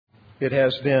It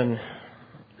has been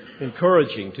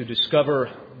encouraging to discover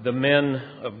the men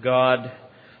of God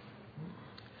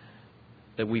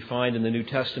that we find in the New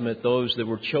Testament, those that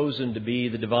were chosen to be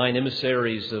the divine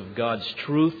emissaries of God's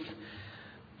truth,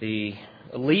 the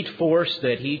elite force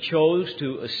that He chose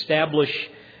to establish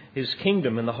His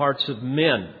kingdom in the hearts of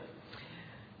men.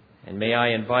 And may I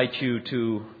invite you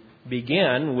to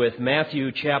begin with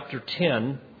Matthew chapter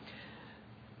 10.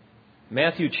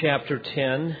 Matthew chapter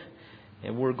 10,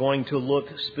 and we're going to look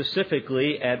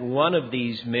specifically at one of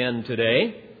these men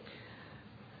today.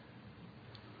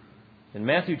 In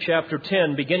Matthew chapter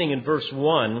 10, beginning in verse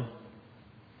 1,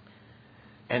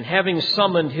 and having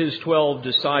summoned His 12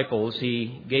 disciples,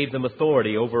 He gave them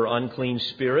authority over unclean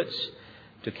spirits,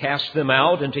 to cast them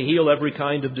out and to heal every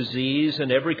kind of disease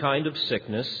and every kind of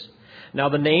sickness. Now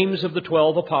the names of the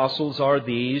 12 apostles are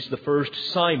these: the first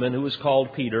Simon, who is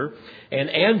called Peter, and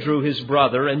Andrew his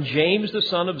brother, and James the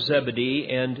son of Zebedee,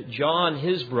 and John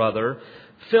his brother,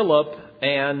 Philip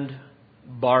and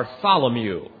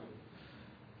Bartholomew.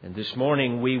 And this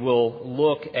morning we will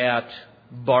look at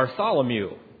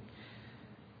Bartholomew.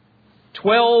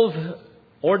 12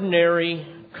 ordinary,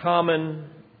 common,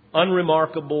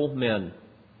 unremarkable men.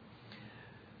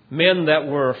 Men that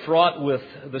were fraught with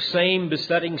the same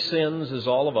besetting sins as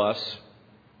all of us.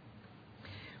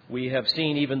 We have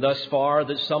seen even thus far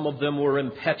that some of them were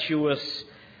impetuous,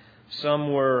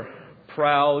 some were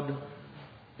proud.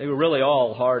 They were really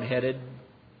all hard-headed.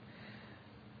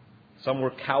 Some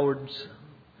were cowards.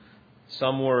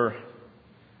 Some were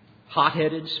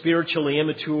hot-headed, spiritually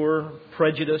immature,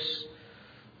 prejudiced,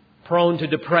 prone to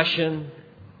depression,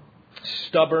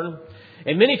 stubborn.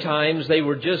 And many times they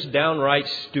were just downright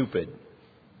stupid.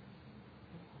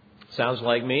 Sounds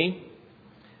like me.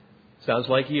 Sounds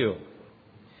like you.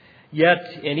 Yet,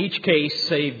 in each case,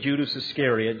 save Judas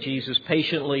Iscariot, Jesus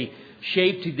patiently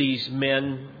shaped these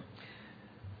men,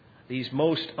 these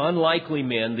most unlikely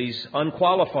men, these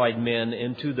unqualified men,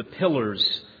 into the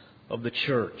pillars of the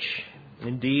church.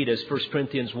 Indeed, as 1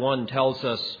 Corinthians 1 tells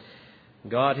us,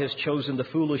 God has chosen the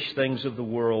foolish things of the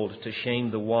world to shame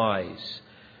the wise,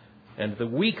 and the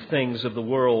weak things of the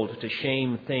world to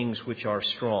shame things which are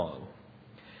strong.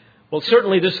 Well,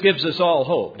 certainly this gives us all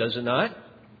hope, does it not?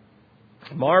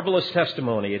 Marvelous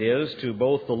testimony it is to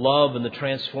both the love and the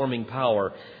transforming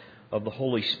power of the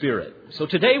Holy Spirit. So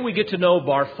today we get to know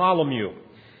Bartholomew.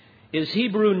 His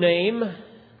Hebrew name,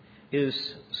 his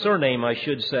surname I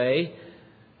should say,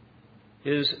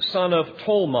 is son of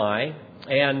Ptolemy,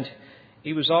 and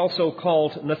he was also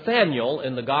called Nathaniel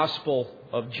in the Gospel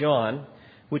of John,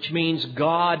 which means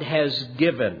God has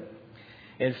given.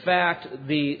 In fact,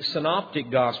 the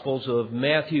synoptic Gospels of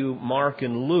Matthew, Mark,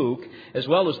 and Luke, as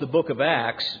well as the book of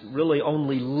Acts, really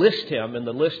only list him in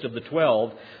the list of the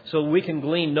 12, so we can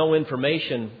glean no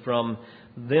information from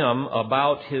them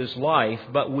about his life.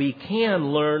 But we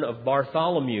can learn of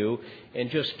Bartholomew in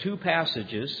just two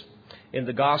passages in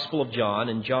the Gospel of John,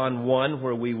 in John 1,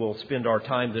 where we will spend our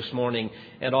time this morning,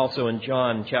 and also in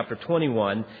John chapter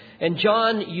 21. And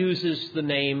John uses the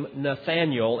name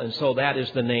Nathaniel, and so that is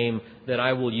the name that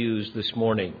I will use this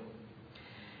morning.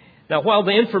 Now, while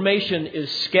the information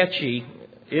is sketchy,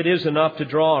 it is enough to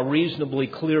draw a reasonably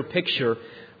clear picture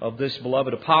of this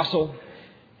beloved apostle,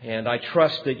 and I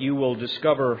trust that you will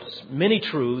discover many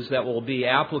truths that will be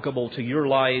applicable to your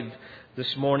life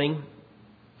this morning,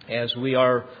 as we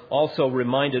are also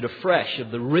reminded afresh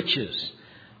of the riches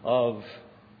of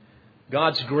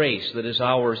God's grace that is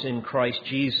ours in Christ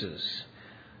Jesus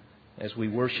as we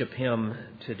worship Him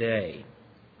today.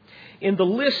 In the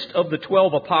list of the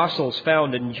 12 apostles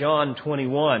found in John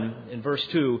 21, in verse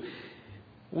 2,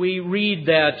 we read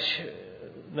that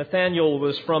Nathanael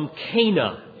was from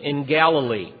Cana in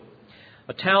Galilee,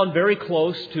 a town very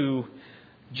close to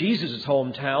Jesus'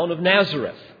 hometown of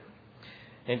Nazareth.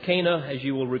 And Cana, as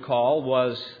you will recall,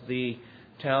 was the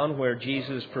town where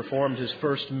Jesus performed His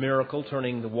first miracle,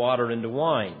 turning the water into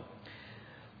wine.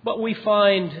 But we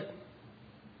find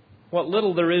what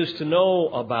little there is to know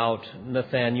about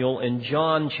Nathanael in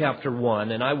John chapter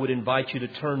 1, and I would invite you to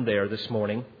turn there this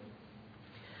morning.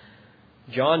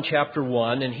 John chapter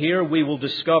 1, and here we will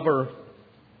discover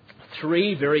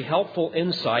three very helpful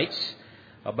insights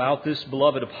about this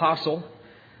beloved apostle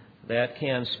that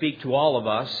can speak to all of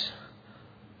us.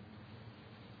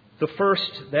 The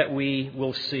first that we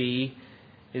will see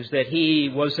is that he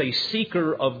was a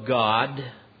seeker of God.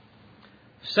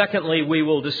 Secondly, we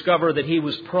will discover that he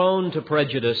was prone to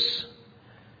prejudice.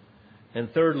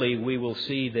 And thirdly, we will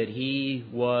see that he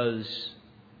was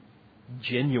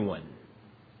genuine.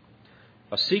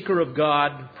 A seeker of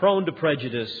God, prone to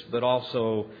prejudice, but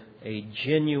also a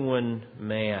genuine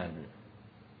man.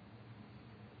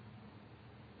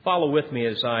 Follow with me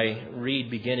as I read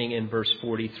beginning in verse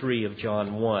 43 of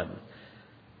John 1.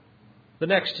 The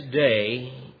next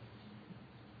day,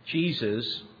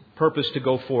 Jesus purposed to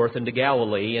go forth into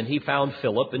Galilee, and he found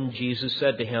Philip, and Jesus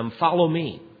said to him, "Follow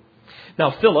me."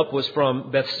 Now Philip was from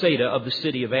Bethsaida of the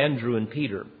city of Andrew and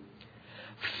Peter.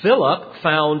 Philip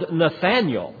found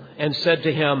Nathanael and said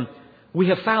to him, "We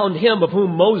have found him of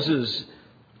whom Moses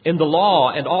in the law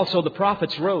and also the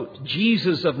prophets wrote,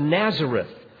 Jesus of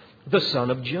Nazareth, the son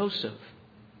of Joseph."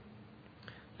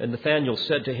 And Nathanael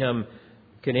said to him,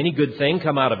 "Can any good thing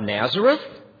come out of Nazareth?"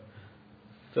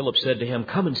 Philip said to him,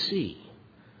 "Come and see."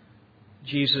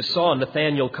 Jesus saw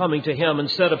Nathanael coming to him and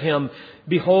said of him,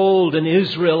 "Behold, an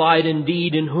Israelite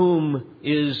indeed, in whom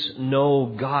is no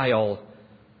guile."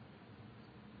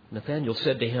 Nathanael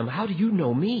said to him, "How do you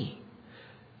know me?"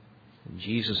 And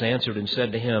Jesus answered and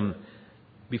said to him,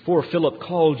 "Before Philip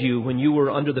called you, when you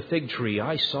were under the fig tree,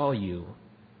 I saw you."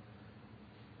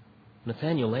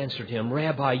 Nathanael answered him,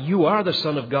 "Rabbi, you are the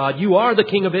Son of God. You are the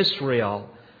King of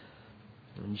Israel."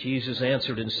 And Jesus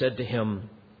answered and said to him,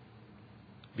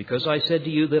 "Because I said to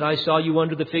you that I saw you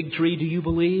under the fig tree, do you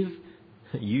believe?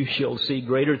 You shall see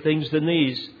greater things than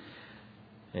these."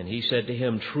 And he said to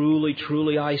him, "Truly,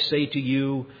 truly, I say to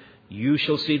you, you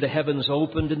shall see the heavens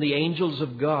opened and the angels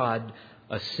of God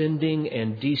ascending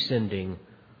and descending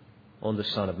on the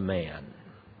Son of Man."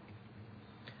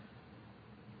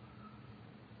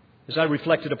 As I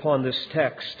reflected upon this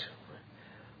text,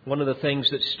 one of the things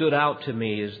that stood out to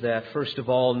me is that, first of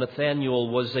all, Nathanael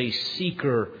was a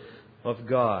seeker of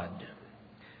God.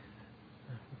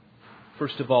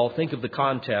 First of all, think of the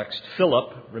context.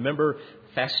 Philip, remember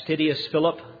fastidious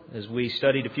Philip, as we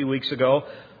studied a few weeks ago,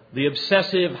 the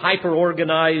obsessive,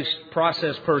 hyper-organized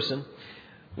process person.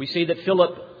 We see that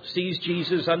Philip sees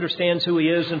Jesus, understands who he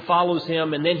is, and follows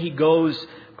him, and then he goes,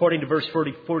 according to verse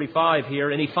 45 here,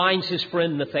 and he finds his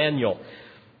friend Nathanael.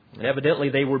 And evidently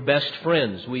they were best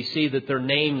friends. We see that their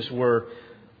names were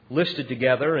listed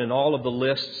together in all of the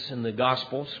lists in the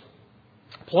Gospels.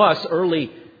 Plus,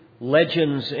 early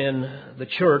legends in the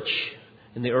church,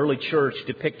 in the early church,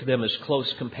 depict them as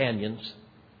close companions.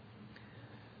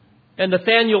 And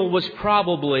Nathanael was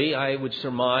probably, I would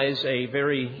surmise, a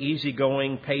very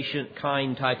easygoing, patient,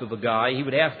 kind type of a guy. He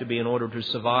would have to be in order to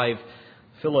survive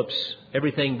Philip's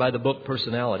everything-by-the-book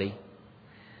personality.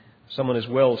 Someone has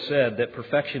well said that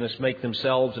perfectionists make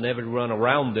themselves and everyone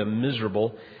around them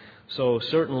miserable. So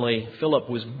certainly Philip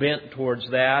was bent towards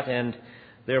that, and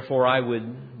therefore I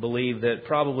would believe that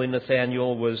probably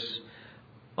Nathanael was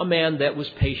a man that was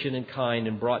patient and kind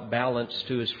and brought balance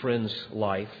to his friend's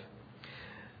life.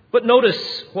 But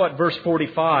notice what verse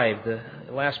 45, the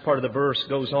last part of the verse,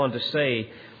 goes on to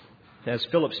say. As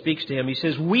Philip speaks to him, he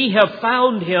says, "We have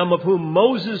found him of whom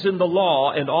Moses in the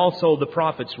law and also the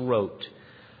prophets wrote."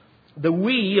 The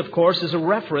 "we," of course, is a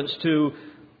reference to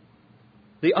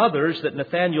the others that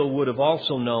Nathanael would have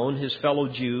also known, his fellow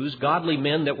Jews, godly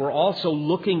men that were also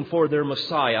looking for their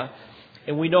Messiah.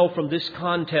 And we know from this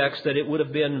context that it would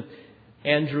have been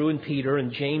Andrew and Peter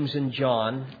and James and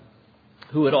John,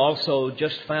 who had also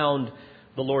just found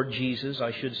the Lord Jesus.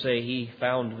 I should say he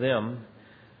found them.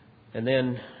 And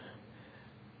then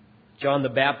John the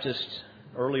Baptist,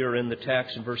 earlier in the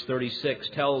text in verse 36,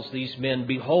 tells these men,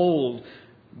 "Behold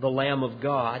the Lamb of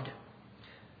God."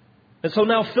 And so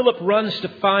now Philip runs to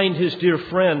find his dear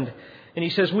friend, and he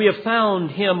says, "We have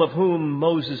found him of whom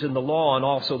Moses in the law and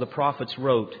also the prophets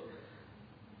wrote."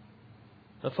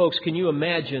 Now, folks, can you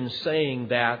imagine saying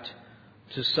that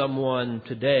to someone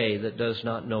today that does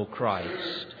not know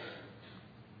Christ?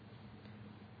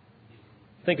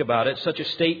 Think about it. Such a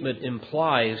statement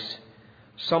implies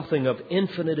something of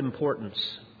infinite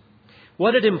importance.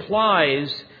 What it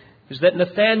implies is that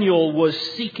Nathanael was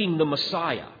seeking the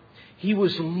Messiah. He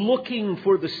was looking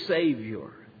for the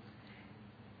Savior.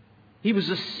 He was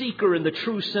a seeker in the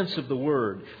true sense of the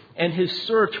word. And his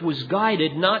search was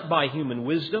guided not by human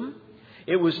wisdom.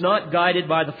 It was not guided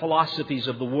by the philosophies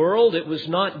of the world. It was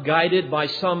not guided by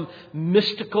some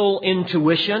mystical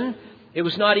intuition. It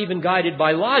was not even guided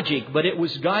by logic, but it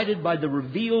was guided by the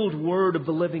revealed word of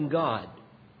the living God.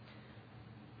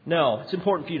 Now, it's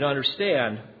important for you to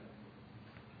understand,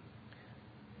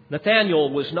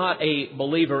 Nathanael was not a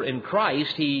believer in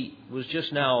Christ. He was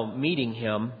just now meeting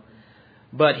him.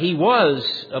 But he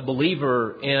was a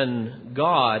believer in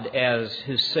God as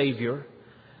his Savior,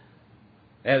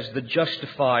 as the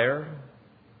justifier.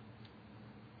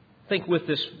 Think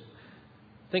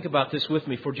about this with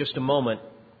me for just a moment.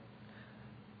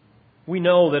 We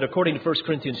know that according to 1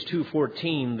 Corinthians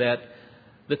 2:14 that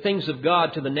the things of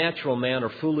God to the natural man are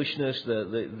foolishness.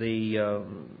 The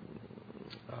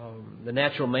The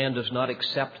natural man does not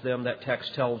accept them, that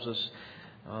text tells us.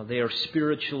 They are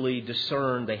spiritually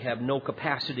discerned. They have no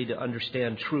capacity to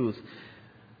understand truth.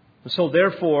 And so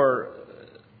therefore,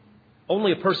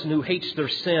 only a person who hates their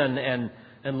sin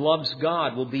and loves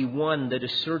God will be one that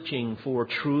is searching for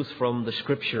truth from the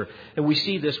Scripture. And we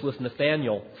see this with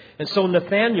Nathanael. And so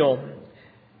Nathanael,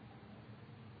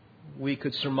 we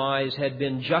could surmise, had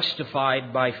been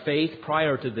justified by faith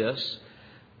prior to this.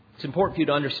 It's important for you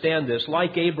to understand this.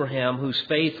 Like Abraham, whose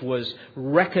faith was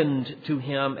reckoned to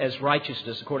him as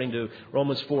righteousness, according to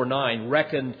Romans 4:9.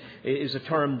 Reckoned is a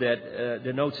term that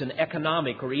denotes an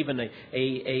economic or even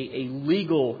a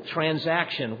legal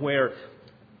transaction where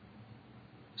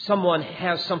someone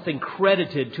has something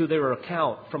credited to their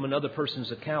account from another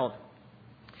person's account.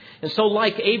 And so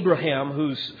like Abraham,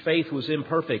 whose faith was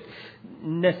imperfect,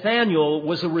 Nathanael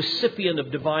was a recipient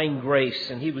of divine grace,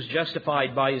 and he was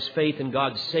justified by his faith in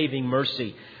God's saving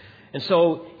mercy. And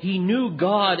so he knew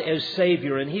God as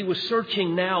Savior, and he was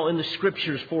searching now in the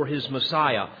Scriptures for his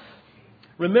Messiah.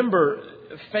 Remember,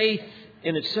 faith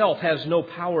in itself has no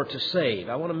power to save.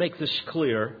 I want to make this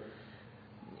clear.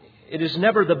 It is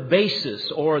never the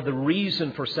basis or the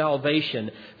reason for salvation.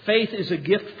 Faith is a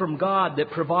gift from God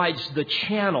that provides the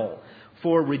channel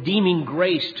for redeeming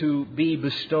grace to be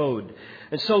bestowed.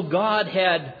 And so God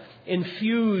had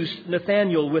infused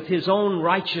Nathanael with his own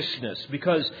righteousness,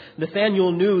 because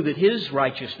Nathanael knew that his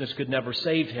righteousness could never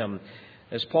save him.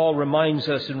 As Paul reminds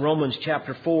us in Romans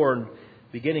chapter 4,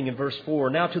 beginning in verse 4,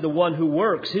 "Now to the one who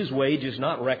works, his wage is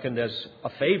not reckoned as a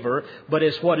favor, but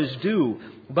as what is due.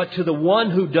 But to the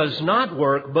one who does not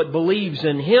work, but believes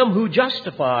in him who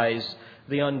justifies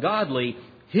the ungodly,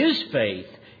 his faith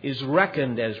is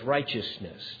reckoned as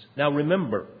righteousness." Now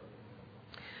remember,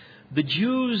 the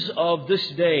Jews of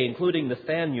this day, including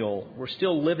Nathanael, were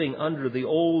still living under the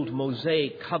old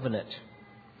Mosaic covenant.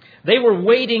 They were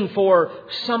waiting for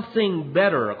something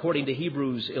better, according to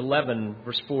Hebrews 11,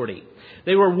 verse 40.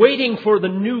 They were waiting for the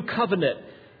new covenant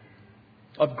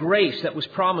of grace that was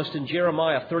promised in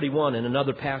Jeremiah 31 and in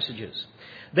other passages.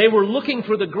 They were looking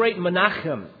for the great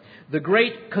Menachem, the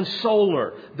great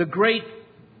consoler, the great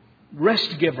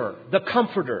rest giver, the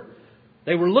comforter.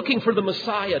 They were looking for the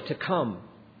Messiah to come,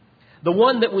 the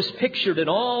one that was pictured in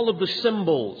all of the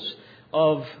symbols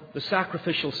of the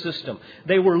sacrificial system.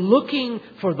 They were looking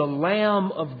for the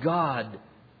Lamb of God.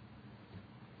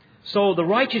 So the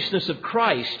righteousness of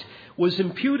Christ was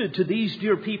imputed to these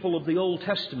dear people of the Old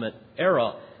Testament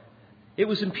era. It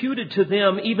was imputed to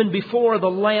them even before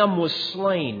the Lamb was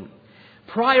slain.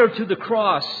 Prior to the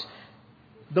cross,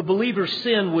 the believer's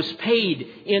sin was paid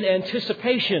in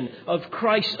anticipation of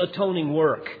Christ's atoning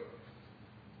work.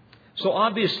 So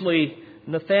obviously,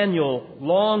 Nathanael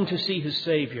longed to see his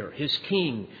Savior, his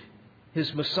King,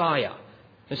 his Messiah.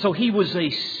 And so he was a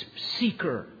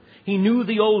seeker. He knew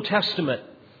the Old Testament.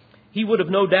 He would have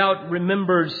no doubt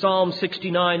remembered Psalm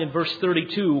 69 and verse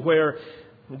 32, where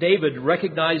David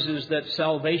recognizes that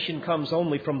salvation comes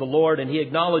only from the Lord, and he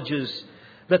acknowledges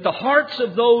that the hearts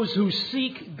of those who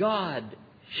seek God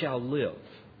shall live.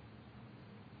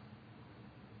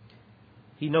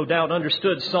 He no doubt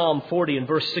understood Psalm 40 and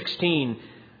verse 16,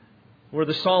 where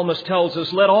the psalmist tells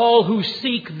us, "Let all who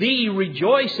seek thee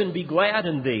rejoice and be glad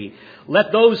in thee.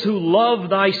 Let those who love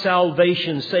thy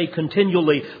salvation say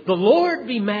continually, the Lord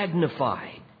be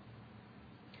magnified.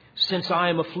 Since I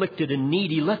am afflicted and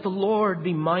needy, let the Lord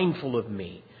be mindful of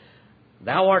me.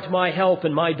 Thou art my help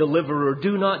and my deliverer.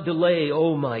 Do not delay,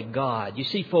 O my God." You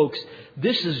see, folks,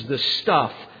 this is the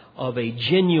stuff of a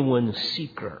genuine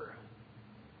seeker.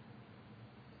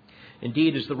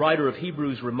 Indeed, as the writer of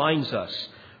Hebrews reminds us,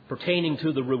 pertaining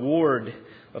to the reward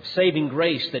of saving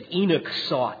grace that Enoch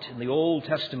sought in the Old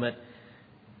Testament,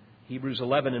 Hebrews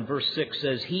 11 and verse 6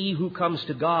 says, "He who comes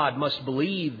to God must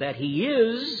believe that He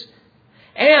is,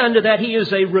 and that He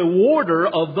is a rewarder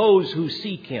of those who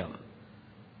seek Him."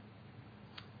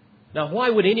 Now, why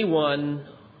would anyone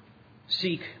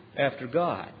seek after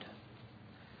God?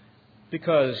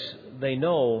 Because they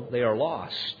know they are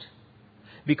lost.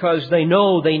 Because they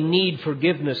know they need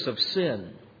forgiveness of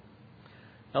sin.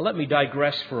 Now let me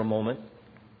digress for a moment.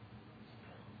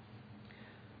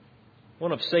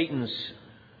 One of Satan's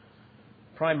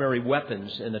primary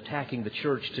weapons in attacking the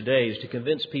church today is to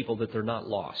convince people that they're not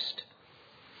lost.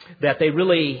 That they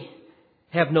really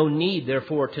have no need,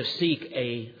 therefore, to seek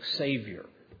a Savior.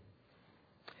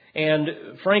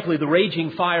 And frankly, the raging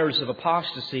fires of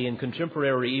apostasy in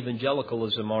contemporary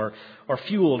evangelicalism are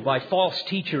fueled by false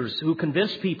teachers who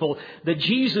convince people that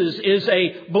Jesus is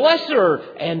a blesser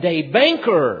and a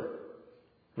banker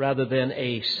rather than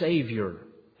a Savior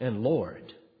and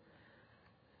Lord.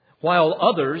 While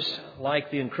others,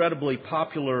 like the incredibly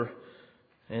popular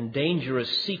and dangerous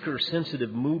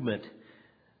seeker-sensitive movement,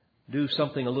 do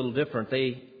something a little different.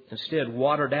 They instead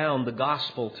water down the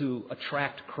gospel to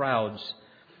attract crowds.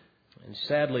 And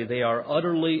sadly, they are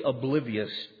utterly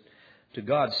oblivious to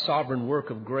God's sovereign work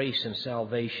of grace and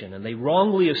salvation. And they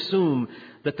wrongly assume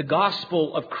that the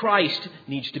gospel of Christ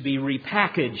needs to be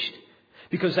repackaged,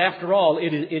 because after all,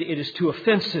 it is too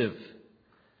offensive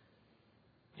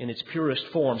in its purest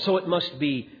form. So it must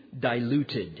be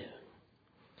diluted.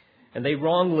 And they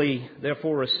wrongly,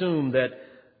 therefore, assume that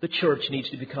the church needs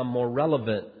to become more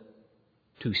relevant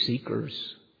to seekers.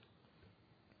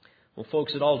 Well,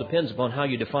 folks, it all depends upon how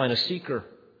you define a seeker.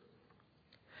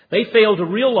 They fail to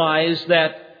realize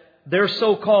that their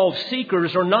so-called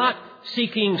seekers are not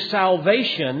seeking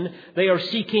salvation, they are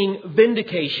seeking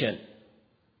vindication.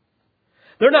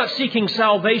 They're not seeking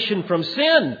salvation from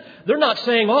sin. They're not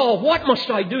saying, oh, what must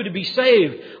I do to be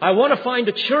saved? I want to find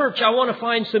a church. I want to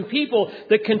find some people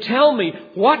that can tell me,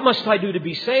 what must I do to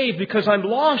be saved? Because I'm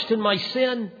lost in my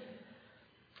sin.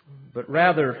 But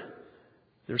rather,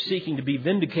 they're seeking to be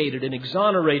vindicated and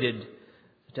exonerated,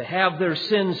 to have their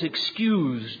sins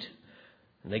excused.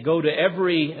 And they go to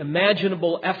every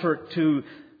imaginable effort to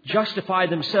justify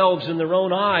themselves in their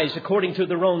own eyes according to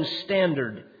their own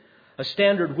standard. A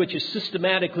standard which is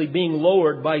systematically being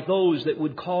lowered by those that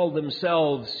would call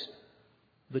themselves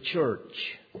the church.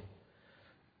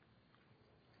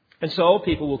 And so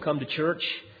people will come to church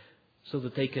so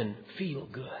that they can feel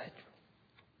good.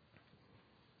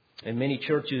 And many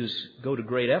churches go to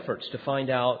great efforts to find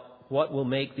out what will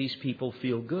make these people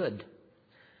feel good.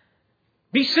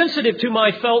 Be sensitive to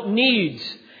my felt needs.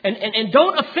 And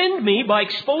don't offend me by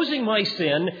exposing my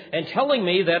sin and telling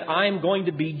me that I'm going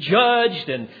to be judged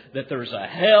and that there's a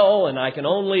hell and I can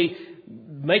only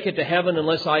make it to heaven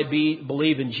unless I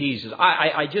believe in Jesus.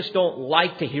 I just don't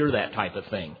like to hear that type of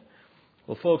thing.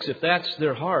 Well, folks, if that's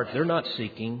their heart, they're not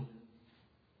seeking.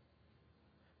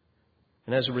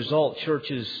 And as a result,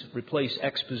 churches replace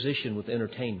exposition with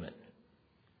entertainment.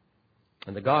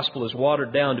 And the gospel is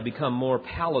watered down to become more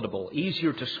palatable,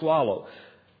 easier to swallow.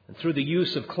 And through the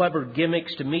use of clever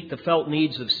gimmicks to meet the felt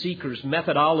needs of seekers,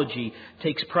 methodology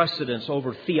takes precedence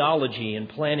over theology in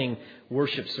planning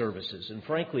worship services. And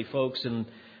frankly, folks, in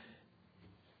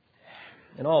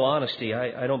all honesty,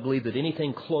 I don't believe that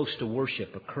anything close to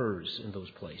worship occurs in those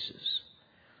places.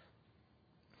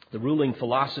 The ruling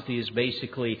philosophy is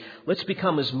basically, let's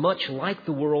become as much like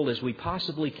the world as we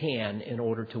possibly can in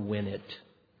order to win it.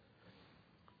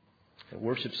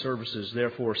 Worship services,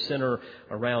 therefore, center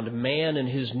around man and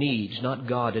his needs, not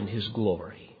God and his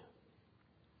glory.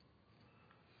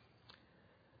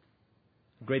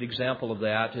 A great example of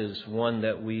that is one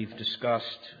that we've discussed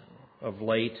of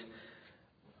late.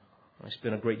 I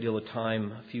spent a great deal of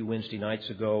time a few Wednesday nights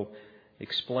ago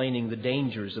explaining the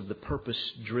dangers of the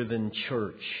purpose-driven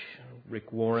church.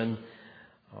 Rick Warren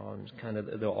is kind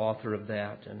of the author of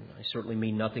that, and I certainly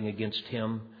mean nothing against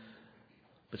him.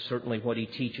 But certainly what he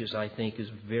teaches, I think, is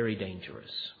very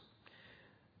dangerous.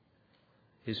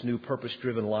 His new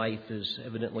purpose-driven life is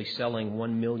evidently selling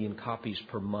 1 million copies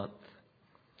per month.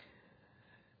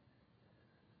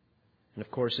 And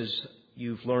of course, as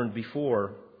you've learned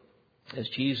before, as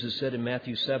Jesus said in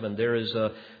Matthew 7, there is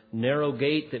a narrow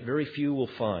gate that very few will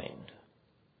find.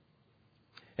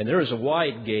 And there is a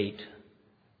wide gate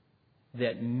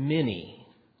that many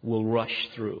will rush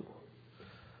through.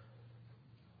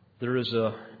 There is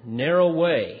a narrow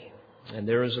way and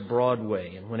there is a broad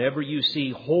way. And whenever you see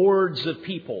hordes of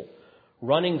people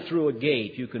running through a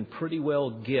gate, you can pretty well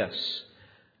guess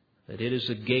that it is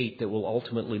a gate that will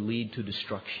ultimately lead to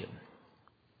destruction.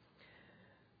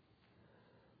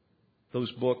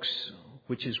 Those books,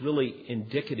 which is really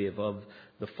indicative of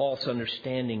the false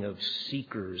understanding of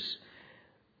seekers,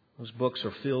 those books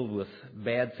are filled with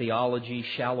bad theology,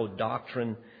 shallow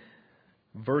doctrine,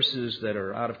 verses that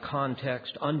are out of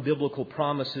context, unbiblical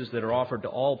promises that are offered to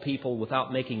all people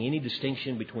without making any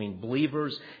distinction between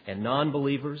believers and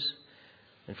non-believers.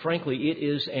 And frankly, it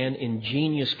is an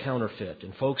ingenious counterfeit.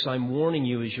 And folks, I'm warning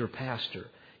you as your pastor,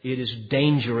 it is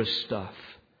dangerous stuff.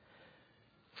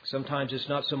 Sometimes it's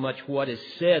not so much what is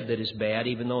said that is bad,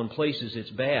 even though in places it's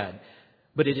bad,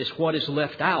 but it is what is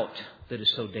left out that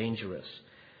is so dangerous.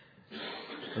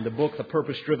 In the book, The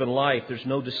Purpose-Driven Life, there's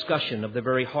no discussion of the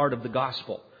very heart of the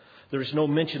gospel. There is no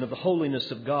mention of the holiness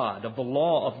of God, of the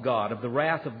law of God, of the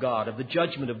wrath of God, of the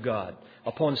judgment of God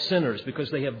upon sinners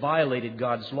because they have violated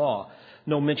God's law.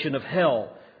 No mention of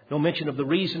hell. No mention of the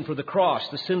reason for the cross,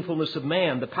 the sinfulness of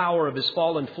man, the power of his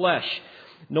fallen flesh.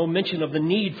 No mention of the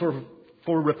need for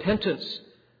repentance.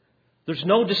 There's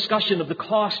no discussion of the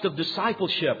cost of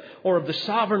discipleship or of the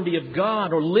sovereignty of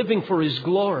God or living for His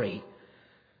glory.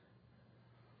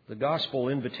 The gospel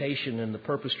invitation in the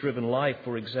purpose-driven life,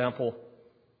 for example,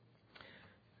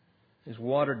 is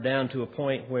watered down to a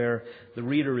point where the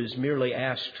reader is merely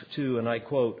asked to, and I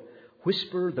quote,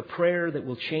 "Whisper the prayer that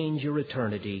will change your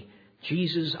eternity.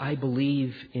 Jesus, I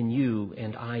believe in you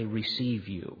and I receive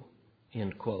you."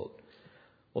 End quote.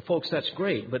 Well, folks, that's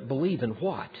great, but believe in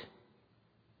what?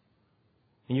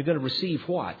 And you're going to receive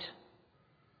what?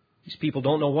 These people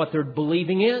don't know what they're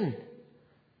believing in.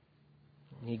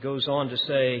 He goes on to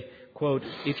say, quote,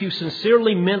 "If you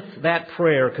sincerely meant that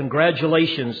prayer,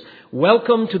 congratulations.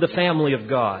 Welcome to the family of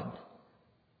God."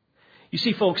 You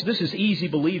see, folks, this is easy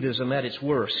believism at its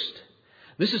worst.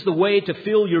 This is the way to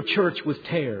fill your church with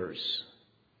tares.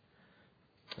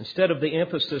 Instead of the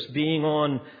emphasis being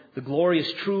on the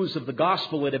glorious truths of the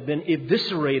gospel that have been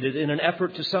eviscerated in an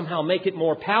effort to somehow make it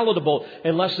more palatable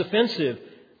and less offensive,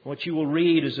 what you will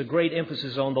read is a great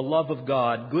emphasis on the love of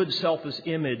God, good selfless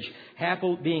image,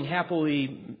 being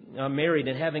happily married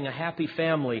and having a happy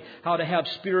family, how to have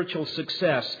spiritual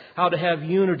success, how to have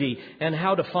unity, and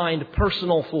how to find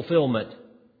personal fulfillment.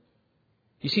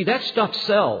 You see, that stuff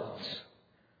sells,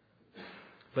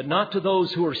 but not to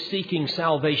those who are seeking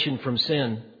salvation from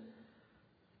sin.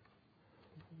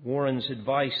 Warren's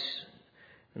advice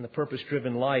in the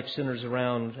purpose-driven life centers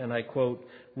around, and I quote,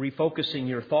 refocusing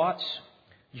your thoughts,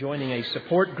 joining a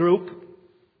support group.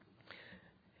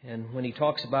 And when he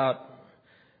talks about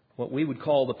what we would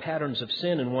call the patterns of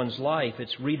sin in one's life,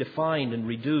 it's redefined and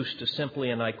reduced to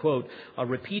simply, and I quote, a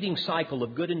repeating cycle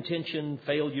of good intention,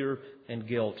 failure, and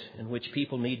guilt in which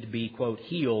people need to be, quote,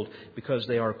 healed because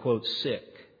they are, quote, sick.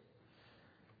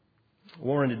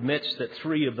 Warren admits that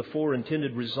 3 of the 4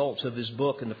 intended results of his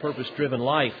book in the purpose-driven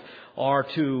life are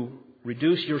to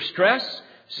reduce your stress,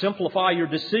 simplify your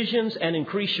decisions, and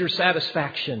increase your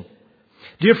satisfaction.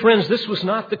 Dear friends, this was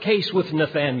not the case with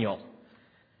Nathanael.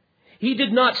 He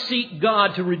did not seek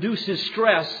God to reduce his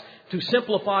stress, to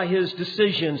simplify his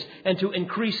decisions, and to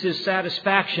increase his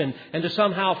satisfaction, and to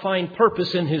somehow find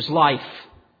purpose in his life.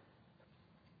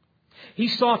 He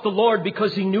sought the Lord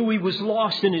because he knew he was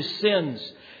lost in his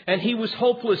sins, and he was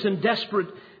hopeless and desperate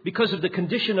because of the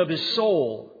condition of his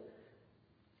soul.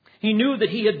 He knew that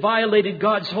he had violated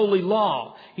God's holy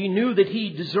law. He knew that he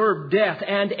deserved death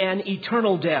and an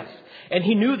eternal death. And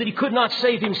he knew that he could not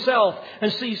save himself.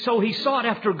 And so he sought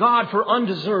after God for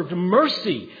undeserved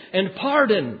mercy and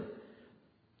pardon.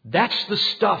 That's the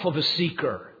stuff of a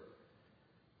seeker.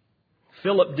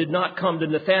 Philip did not come to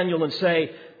Nathanael and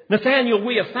say, "Nathanael,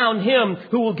 we have found him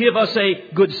who will give us a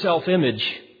good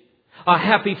self-image, a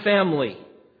happy family,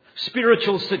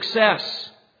 spiritual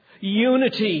success,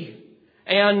 unity,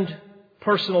 and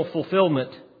personal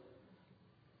fulfillment."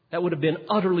 That would have been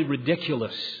utterly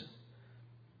ridiculous.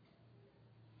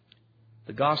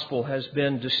 The gospel has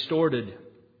been distorted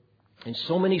in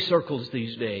so many circles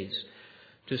these days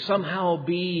to somehow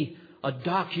be a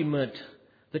document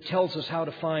that tells us how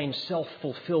to find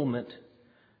self-fulfillment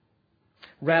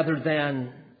rather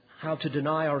than how to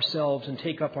deny ourselves and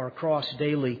take up our cross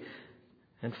daily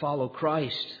and follow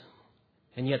Christ.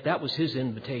 And yet that was his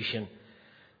invitation.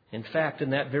 In fact, in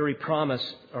that very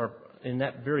promise, or in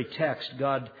that very text,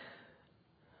 God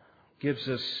gives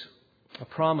us a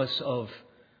promise of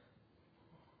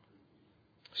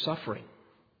suffering,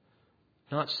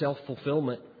 not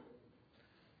self-fulfillment.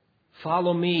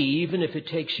 Follow me, even if it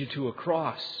takes you to a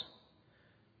cross.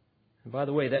 And by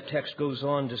the way, that text goes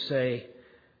on to say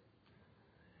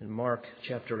in Mark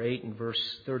chapter 8 and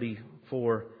verse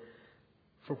 34,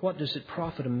 "For what does it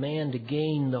profit a man to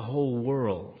gain the whole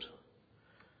world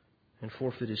and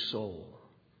forfeit his soul?"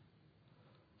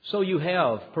 So you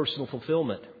have personal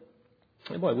fulfillment.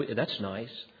 And boy, that's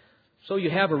nice. So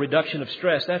you have a reduction of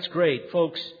stress. That's great.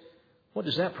 Folks, what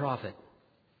does that profit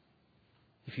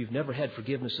if you've never had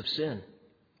forgiveness of sin?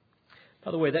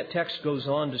 By the way, that text goes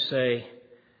on to say,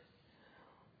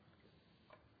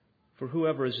 "For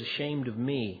whoever is ashamed of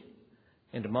me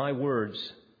and my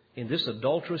words in this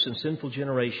adulterous and sinful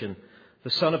generation, the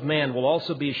Son of Man will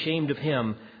also be ashamed of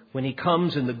him when he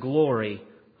comes in the glory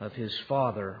of his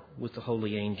Father with the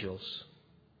holy angels."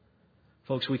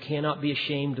 Folks, we cannot be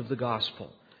ashamed of the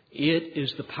gospel. It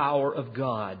is the power of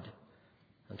God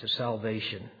unto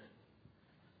salvation.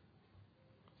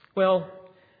 Well,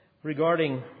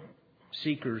 regarding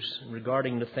seekers,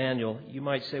 regarding Nathanael, you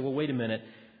might say, well, wait a minute.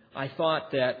 I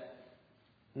thought that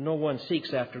no one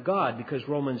seeks after God because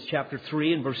Romans chapter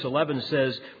 3 and verse 11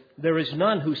 says, "There is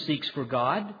none who seeks for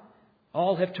God.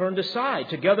 All have turned aside.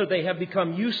 Together they have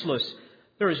become useless.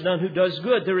 There is none who does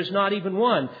good. There is not even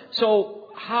one." So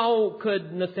how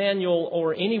could Nathanael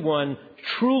or anyone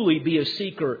truly be a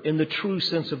seeker in the true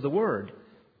sense of the word?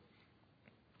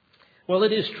 Well,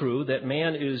 it is true that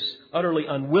man is utterly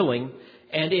unwilling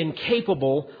and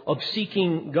incapable of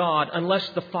seeking God unless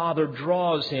the Father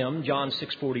draws him, John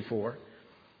 6:44.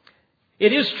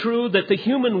 It is true that the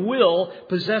human will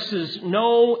possesses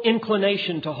no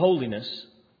inclination to holiness.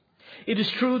 It is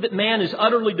true that man is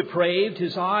utterly depraved.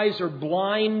 His eyes are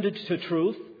blind to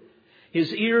truth.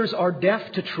 His ears are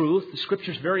deaf to truth. The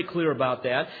Scripture is very clear about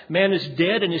that. Man is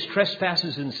dead in his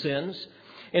trespasses and sins.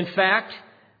 In fact,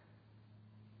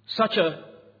 such a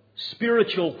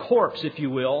spiritual corpse, if you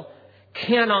will,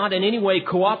 cannot in any way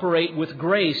cooperate with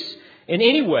grace in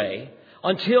any way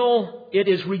until it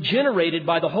is regenerated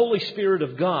by the Holy Spirit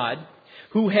of God,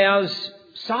 who has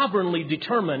sovereignly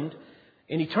determined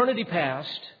in eternity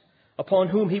past upon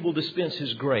whom He will dispense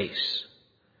His grace.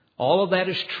 All of that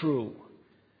is true.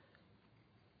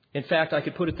 In fact, I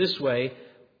could put it this way: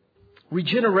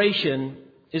 regeneration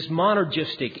is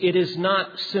monergistic. It is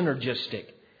not synergistic.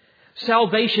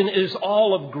 Salvation is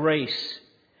all of grace.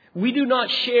 We do not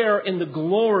share in the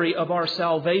glory of our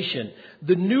salvation.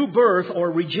 The new birth or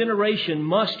regeneration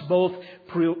must both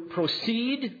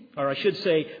precede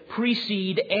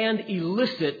and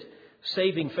elicit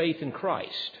saving faith in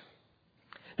Christ.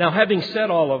 Now, having said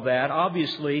all of that,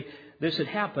 obviously this had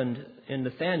happened in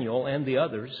Nathanael and the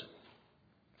others.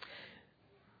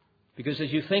 Because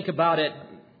as you think about it,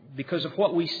 because of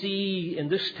what we see in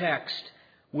this text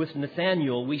with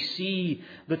Nathanael, we see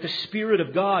that the Spirit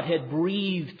of God had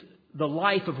breathed the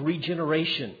life of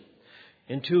regeneration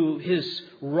into his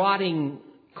rotting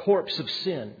corpse of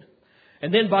sin.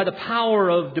 And then by the power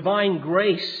of divine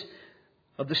grace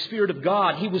of the Spirit of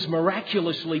God, he was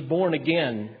miraculously born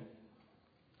again.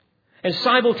 And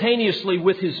simultaneously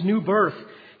with his new birth,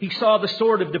 he saw the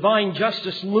sword of divine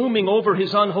justice looming over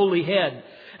his unholy head.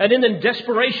 And in the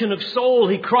desperation of soul,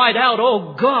 he cried out,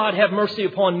 "Oh God, have mercy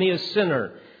upon me, a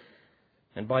sinner."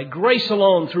 And by grace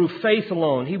alone, through faith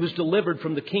alone, he was delivered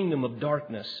from the kingdom of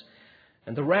darkness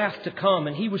and the wrath to come.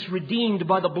 And he was redeemed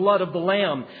by the blood of the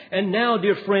Lamb. And now,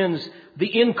 dear friends,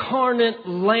 the incarnate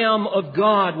Lamb of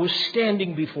God was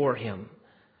standing before him.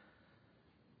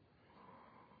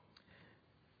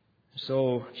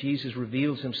 So Jesus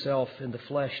reveals himself in the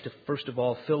flesh to, first of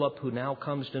all, Philip, who now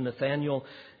comes to Nathanael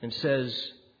and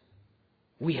says,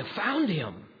 "We have found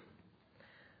him.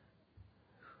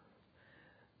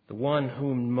 The one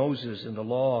whom Moses and the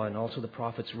law and also the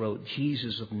prophets wrote,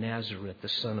 Jesus of Nazareth, the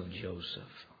son of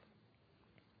Joseph."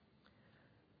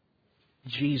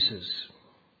 Jesus.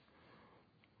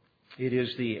 It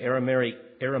is the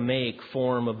Aramaic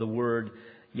form of the word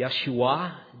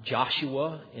Yeshua,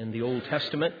 Joshua in the Old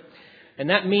Testament. And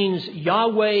that means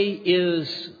Yahweh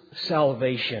is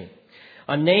salvation.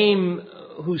 A name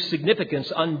whose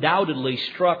significance undoubtedly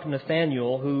struck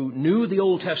Nathanael, who knew the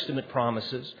Old Testament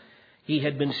promises. He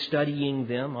had been studying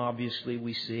them, obviously,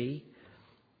 we see.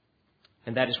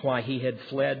 And that is why he had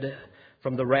fled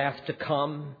from the wrath to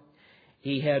come.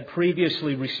 He had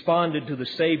previously responded to the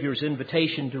Savior's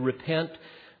invitation to repent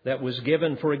that was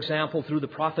given, for example, through the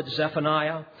prophet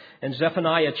Zephaniah. In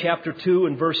Zephaniah chapter 2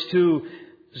 and verse 2,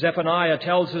 Zephaniah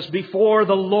tells us, "Before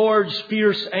the Lord's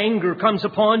fierce anger comes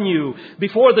upon you,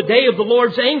 before the day of the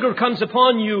Lord's anger comes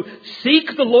upon you,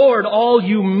 seek the Lord, all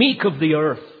you meek of the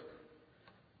earth."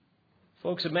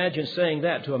 Folks, imagine saying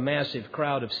that to a massive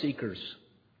crowd of seekers.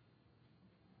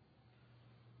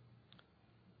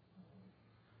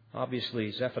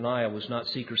 Obviously, Zephaniah was not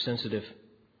seeker sensitive.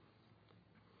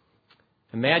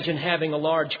 Imagine having a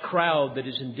large crowd that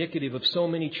is indicative of so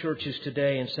many churches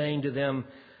today and saying to them,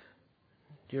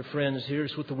 "Dear friends,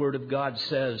 here's what the Word of God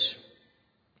says.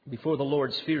 Before the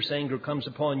Lord's fierce anger comes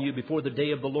upon you, before the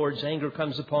day of the Lord's anger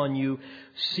comes upon you,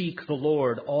 seek the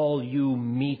Lord, all you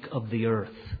meek of the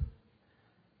earth."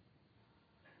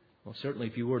 Well, certainly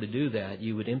if you were to do that,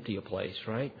 you would empty a place,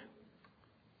 right?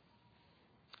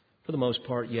 For the most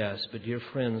part, yes. But dear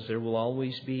friends, there will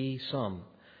always be some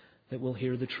that will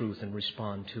hear the truth and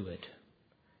respond to it.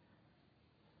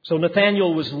 So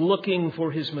Nathanael was looking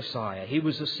for his Messiah. He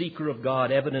was a seeker of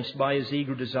God, evidenced by his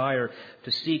eager desire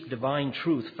to seek divine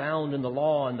truth found in the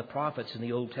law and the prophets in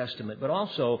the Old Testament. But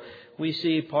also, we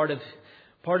see part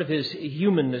of his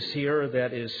humanness here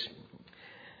that is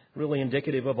really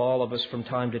indicative of all of us from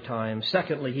time to time.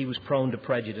 Secondly, he was prone to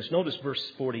prejudice. Notice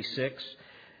verse 46.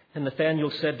 "And Nathanael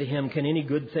said to him, 'Can any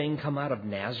good thing come out of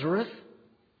Nazareth?'"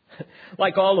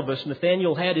 Like all of us,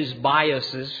 Nathanael had his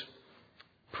biases,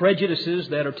 prejudices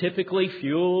that are typically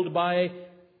fueled by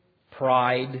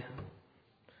pride.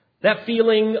 That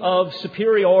feeling of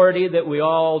superiority that we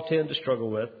all tend to struggle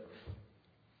with.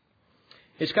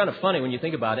 It's kind of funny when you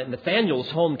think about it. Nathanael's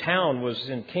hometown was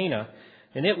in Cana,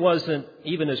 and it wasn't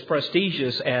even as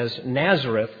prestigious as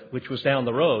Nazareth, which was down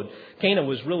the road. Cana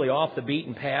was really off the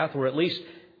beaten path, or at least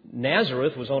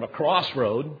Nazareth was on a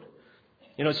crossroad.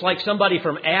 You know, it's like somebody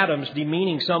from Adams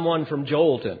demeaning someone from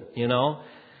Joelton, you know.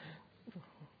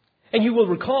 And you will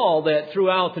recall that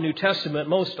throughout the New Testament,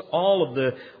 most all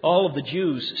of the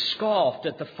Jews scoffed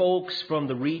at the folks from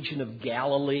the region of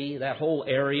Galilee, that whole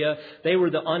area. They were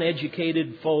the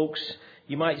uneducated folks,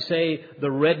 you might say the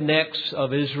rednecks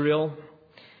of Israel.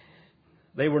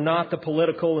 They were not the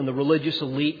political and the religious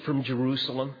elite from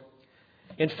Jerusalem.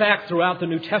 In fact, throughout the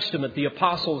New Testament, the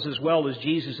apostles as well as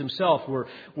Jesus himself were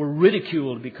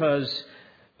ridiculed because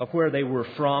of where they were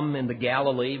from in the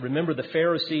Galilee. Remember the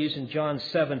Pharisees in John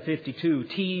 7:52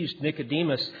 teased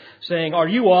Nicodemus, saying, "Are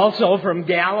you also from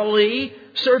Galilee?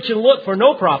 Search and look, for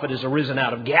no prophet has arisen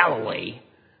out of Galilee."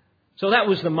 So that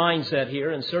was the mindset here,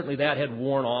 and certainly that had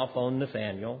worn off on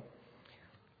Nathanael.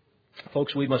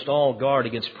 Folks, we must all guard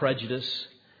against prejudice.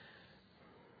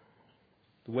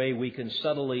 The way we can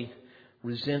subtly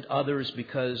resent others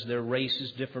because their race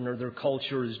is different, or their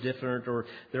culture is different, or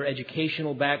their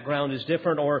educational background is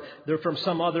different, or they're from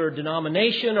some other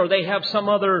denomination, or they have some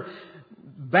other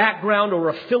background or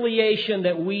affiliation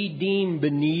that we deem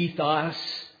beneath us.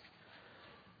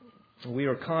 We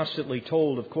are constantly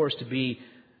told, of course, to be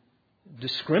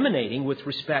discriminating with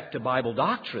respect to Bible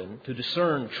doctrine, to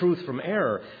discern truth from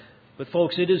error. But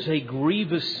folks, it is a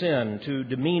grievous sin to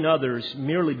demean others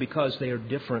merely because they are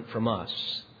different from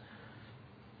us.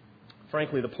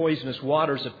 Frankly, the poisonous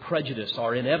waters of prejudice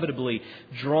are inevitably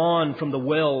drawn from the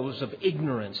wells of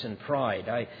ignorance and pride.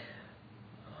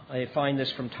 I find this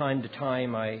from time to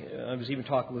time. I was even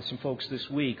talking with some folks this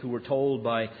week who were told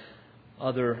by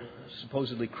other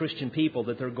supposedly Christian people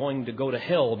that they're going to go to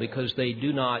hell because they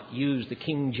do not use the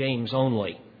King James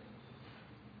only.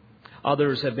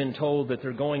 Others have been told that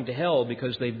they're going to hell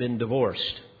because they've been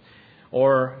divorced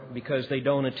or because they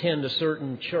don't attend a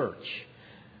certain church.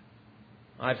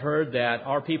 I've heard that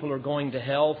our people are going to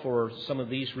hell for some of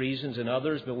these reasons and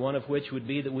others, but one of which would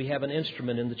be that we have an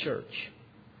instrument in the church.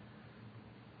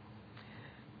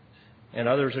 And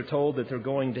others are told that they're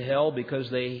going to hell because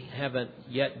they haven't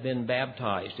yet been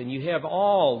baptized. And you have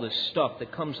all this stuff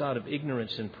that comes out of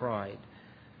ignorance and pride.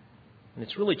 And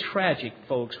it's really tragic,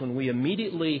 folks, when we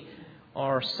immediately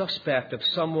are suspect of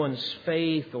someone's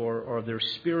faith or their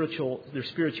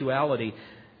spirituality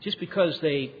just because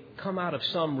they come out of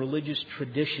some religious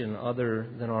tradition other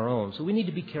than our own. So we need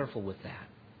to be careful with that.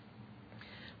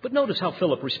 But notice how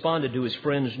Philip responded to his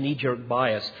friend's knee-jerk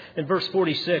bias. In verse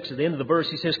 46, at the end of the verse,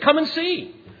 he says, "Come and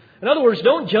see." In other words,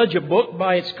 don't judge a book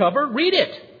by its cover. Read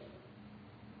it.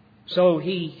 So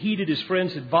he heeded his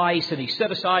friend's advice and he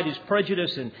set aside his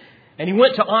prejudice and he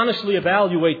went to honestly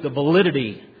evaluate the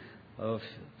validity of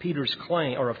Peter's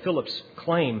claim, or of Philip's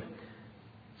claim.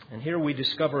 And here we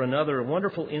discover another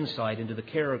wonderful insight into the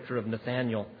character of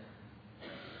Nathanael.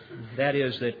 That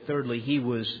is that, thirdly, he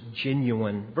was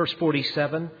genuine. Verse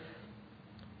 47,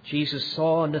 Jesus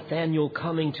saw Nathanael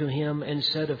coming to him and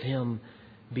said of him,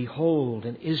 "Behold,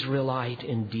 an Israelite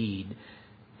indeed,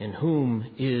 in whom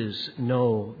is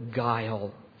no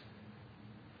guile."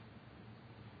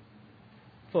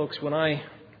 Folks, when I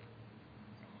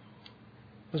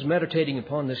was meditating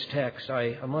upon this text,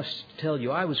 I must tell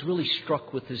you, I was really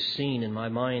struck with this scene in my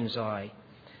mind's eye.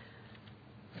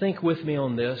 Think with me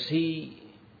on this. He,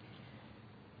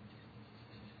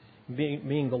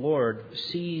 being the Lord,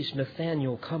 sees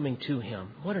Nathanael coming to him.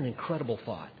 What an incredible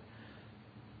thought.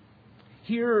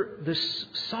 Here, this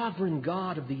sovereign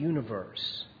God of the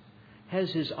universe has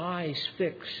his eyes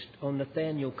fixed on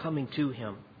Nathanael coming to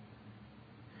him.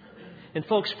 And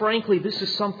folks, frankly, this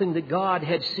is something that God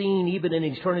had seen even in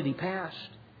eternity past.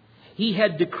 He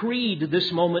had decreed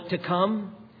this moment to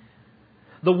come.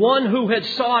 The one who had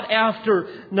sought after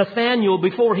Nathanael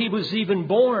before he was even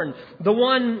born, the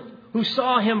one who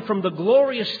saw him from the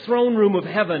glorious throne room of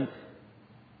heaven,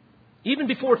 even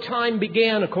before time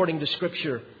began, according to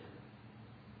Scripture,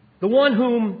 the one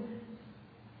who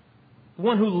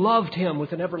loved him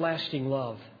with an everlasting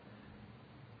love,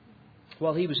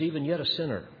 while he was even yet a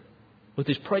sinner, with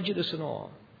his prejudice and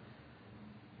all.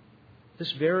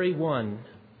 This very one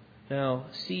now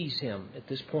sees him at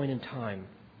this point in time.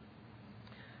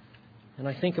 And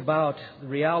I think about the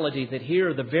reality that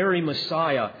here the very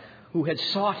Messiah who had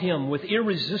sought him with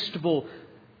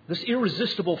this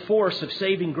irresistible force of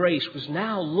saving grace was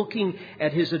now looking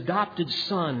at his adopted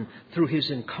son through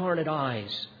his incarnate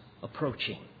eyes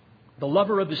approaching. The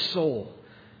lover of his soul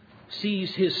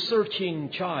sees his searching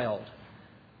child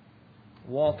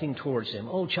walking towards him.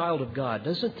 Oh, child of God,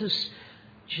 doesn't this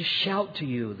just shout to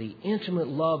you the intimate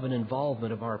love and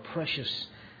involvement of our precious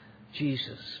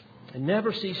Jesus. It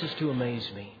never ceases to amaze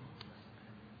me.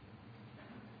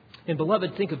 And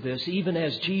beloved, think of this. Even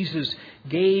as Jesus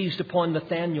gazed upon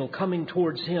Nathanael coming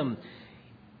towards him,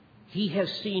 He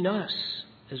has seen us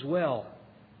as well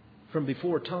from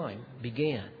before time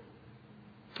began.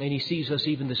 And He sees us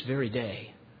even this very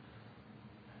day.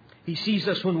 He sees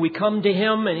us when we come to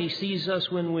Him, and He sees us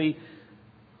when we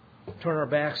turn our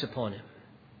backs upon Him.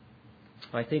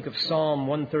 I think of Psalm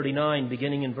 139,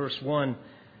 beginning in verse 1.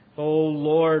 O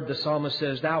Lord, the psalmist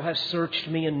says, Thou hast searched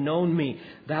me and known me.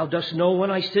 Thou dost know when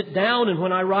I sit down and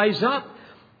when I rise up.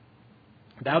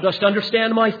 Thou dost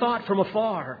understand my thought from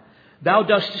afar. Thou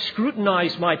dost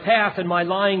scrutinize my path and my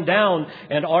lying down,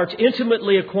 and art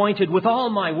intimately acquainted with all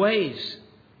my ways.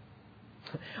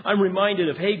 I'm reminded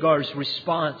of Hagar's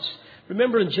response.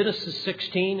 Remember in Genesis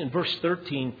 16 and verse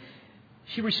 13,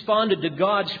 she responded to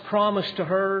God's promise to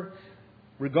her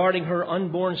regarding her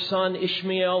unborn son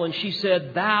Ishmael, and she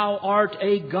said, Thou art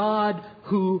a God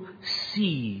who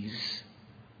sees.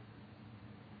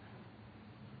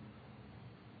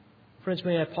 Friends,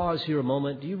 may I pause here a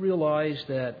moment? Do you realize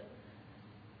that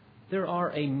there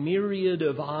are a myriad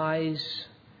of eyes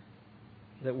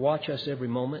that watch us every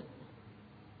moment?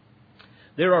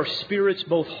 There are spirits,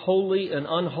 both holy and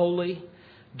unholy,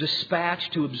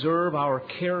 dispatched to observe our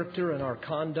character and our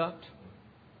conduct.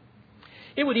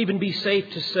 It would even be safe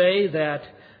to say that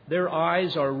their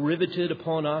eyes are riveted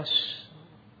upon us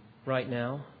right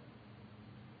now.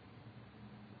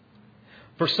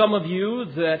 For some of you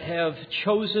that have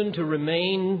chosen to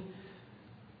remain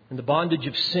in the bondage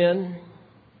of sin,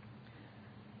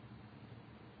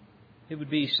 it would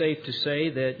be safe to say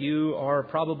that you are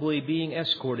probably being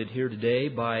escorted here today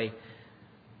by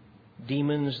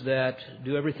demons that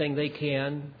do everything they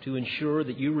can to ensure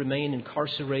that you remain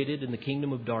incarcerated in the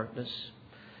kingdom of darkness,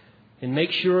 and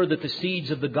make sure that the seeds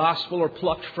of the gospel are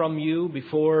plucked from you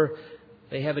before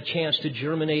they have a chance to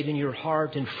germinate in your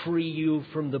heart and free you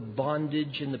from the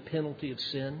bondage and the penalty of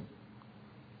sin.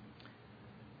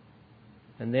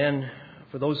 And then,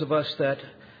 for those of us that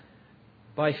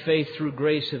by faith through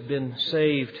grace have been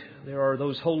saved, there are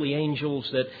those holy angels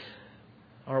that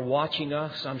are watching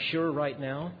us, I'm sure, right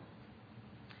now.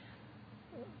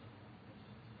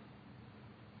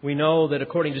 We know that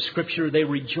according to Scripture, they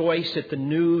rejoice at the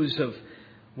news of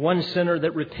one sinner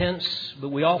that repents, but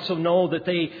we also know that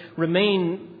they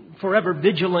remain forever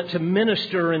vigilant to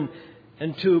minister and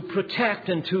to protect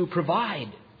and to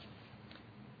provide.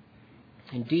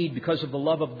 Indeed, because of the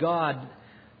love of God,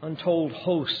 untold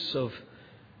hosts of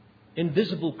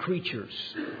invisible creatures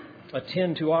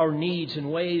attend to our needs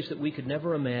in ways that we could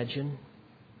never imagine.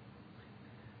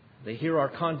 They hear our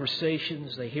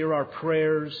conversations, they hear our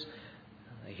prayers,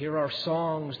 they hear our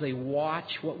songs, they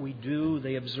watch what we do,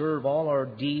 they observe all our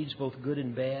deeds, both good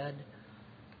and bad.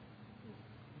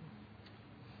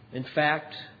 In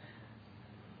fact,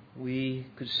 we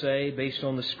could say, based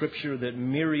on the Scripture, that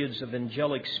myriads of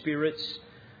angelic spirits,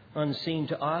 unseen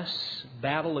to us,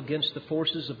 battle against the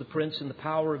forces of the prince and the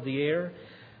power of the air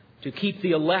to keep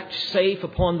the elect safe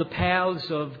upon the paths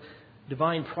of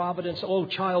divine providence. Oh,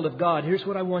 child of God, here's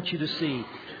what I want you to see.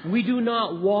 We do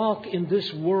not walk in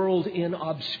this world in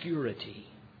obscurity.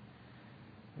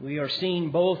 We are seen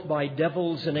both by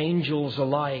devils and angels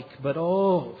alike. But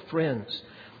oh, friends,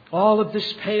 all of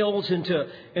this pales into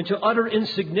utter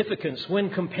insignificance when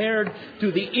compared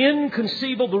to the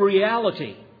inconceivable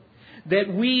reality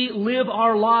that we live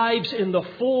our lives in the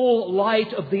full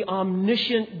light of the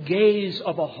omniscient gaze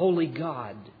of a holy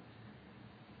God.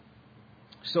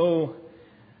 So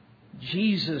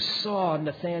Jesus saw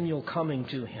Nathanael coming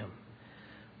to him,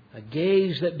 a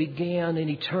gaze that began in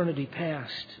eternity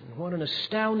past. And what an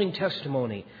astounding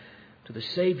testimony to the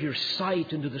Savior's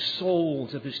sight into the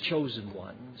souls of His chosen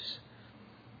ones.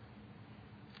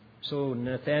 So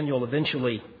Nathanael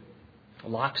eventually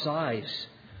locks eyes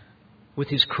with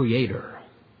his Creator,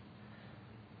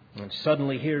 and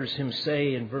suddenly hears Him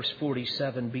say in verse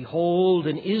 47, Behold,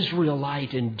 an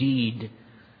Israelite indeed,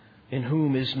 in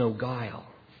whom is no guile.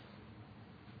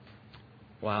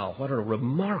 Wow, what a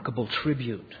remarkable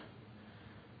tribute.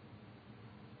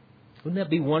 Wouldn't that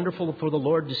be wonderful for the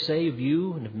Lord to say of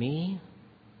you and of me?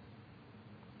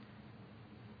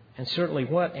 And certainly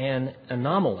what an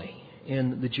anomaly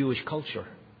in the Jewish culture.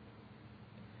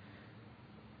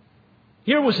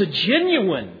 Here was a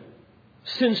genuine,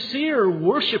 sincere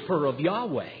worshiper of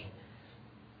Yahweh.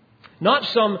 Not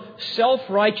some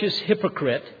self-righteous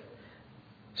hypocrite,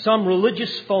 some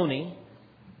religious phony,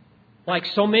 like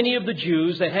so many of the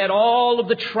Jews that had all of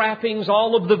the trappings,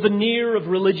 all of the veneer of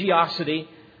religiosity,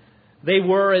 They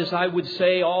were, as I would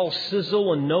say, all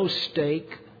sizzle and no steak.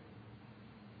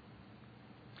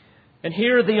 And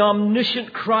here the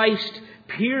omniscient Christ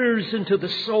peers into the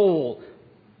soul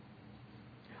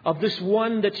of this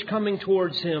one that's coming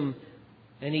towards him,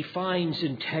 and he finds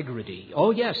integrity.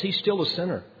 Oh yes, he's still a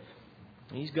sinner.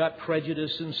 He's got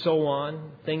prejudice and so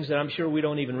on, things that I'm sure we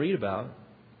don't even read about.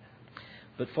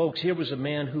 But folks, here was a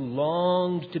man who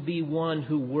longed to be one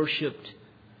who worshiped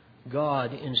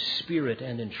God in spirit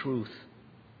and in truth.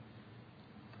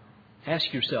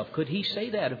 Ask yourself, could he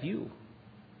say that of you?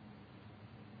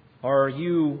 Are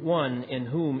you one in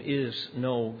whom is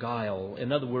no guile?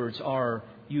 In other words, are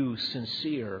you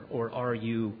sincere or are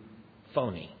you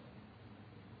phony?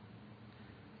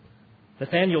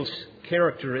 Nathanael's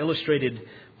character illustrated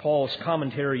Paul's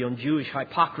commentary on Jewish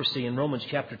hypocrisy in Romans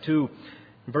chapter 2,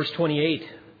 verse 28.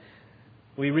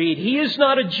 We read, "He is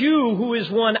not a Jew who is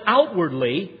one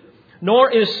outwardly,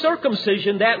 nor is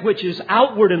circumcision that which is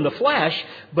outward in the flesh,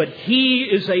 but he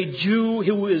is a Jew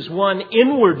who is one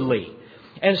inwardly.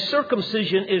 And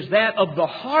circumcision is that of the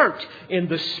heart in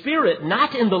the spirit,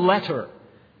 not in the letter,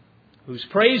 whose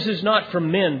praise is not from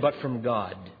men, but from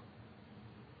God."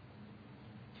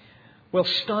 Well,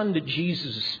 stunned at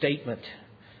Jesus' statement,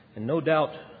 and no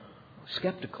doubt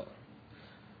skeptical,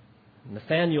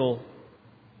 Nathanael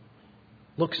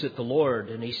looks at the Lord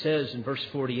and he says in verse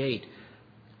 48,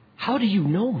 "How do you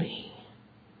know me?"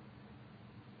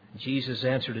 Jesus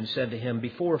answered and said to him,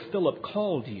 "Before Philip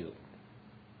called you,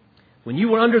 when you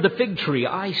were under the fig tree,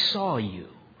 I saw you."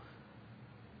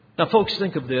 Now, folks,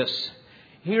 think of this.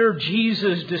 Here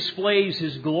Jesus displays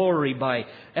his glory by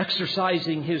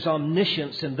exercising his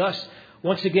omniscience and thus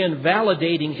once again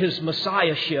validating his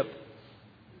messiahship.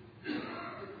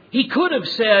 He could have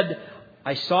said,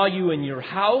 "I saw you in your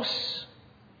house,"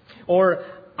 or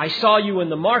 "I saw you in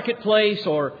the marketplace,"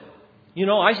 or,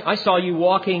 I saw you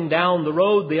walking down the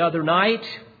road the other night.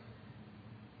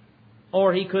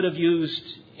 Or he could have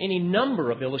used any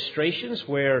number of illustrations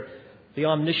where the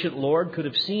omniscient Lord could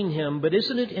have seen him. But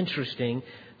isn't it interesting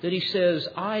that he says,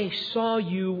 "I saw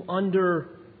you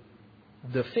under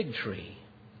the fig tree"?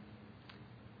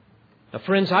 Now,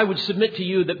 friends, I would submit to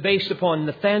you that based upon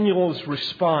Nathanael's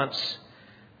response,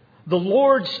 the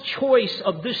Lord's choice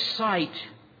of this site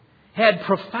had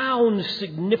profound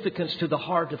significance to the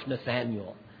heart of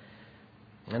Nathanael.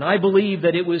 And I believe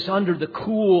that it was under the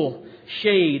cool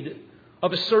shade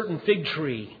of a certain fig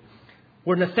tree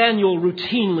where Nathanael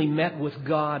routinely met with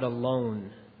God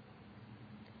alone.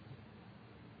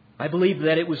 I believe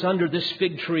that it was under this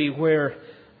fig tree where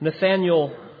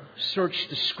Nathanael searched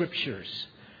the Scriptures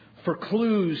for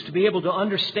clues to be able to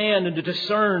understand and to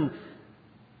discern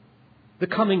the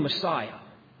coming Messiah.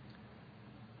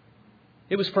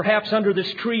 It was perhaps under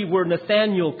this tree where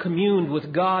Nathanael communed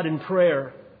with God in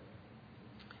prayer.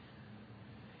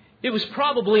 It was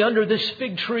probably under this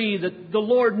fig tree that the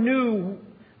Lord knew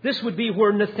this would be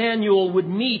where Nathanael would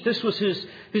meet. This was his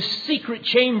secret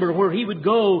chamber where he would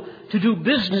go to do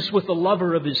business with the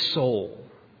lover of his soul,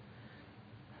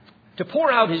 to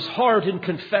pour out his heart in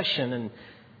confession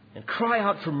and cry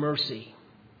out for mercy,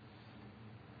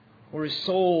 where his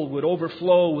soul would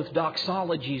overflow with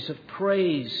doxologies of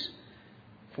praise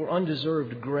for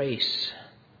undeserved grace.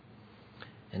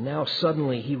 And now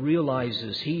suddenly he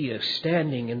realizes he is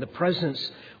standing in the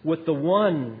presence with the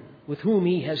one with whom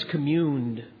he has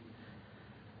communed.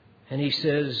 And he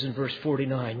says in verse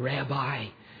 49, "Rabbi,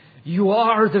 you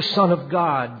are the Son of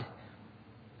God.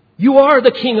 You are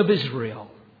the King of Israel."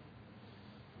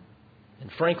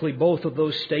 And frankly, both of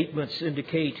those statements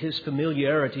indicate his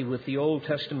familiarity with the Old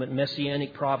Testament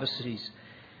messianic prophecies,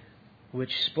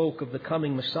 which spoke of the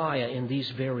coming Messiah in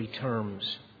these very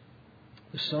terms: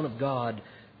 the Son of God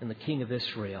and the King of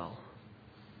Israel.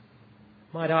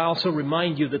 Might I also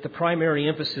remind you that the primary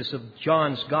emphasis of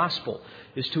John's Gospel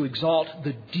is to exalt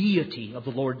the deity of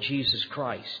the Lord Jesus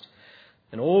Christ.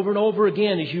 And over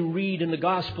again, as you read in the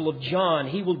Gospel of John,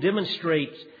 he will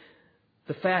demonstrate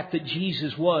the fact that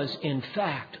Jesus was, in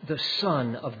fact, the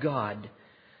Son of God.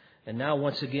 And now,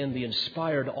 once again, the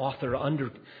inspired author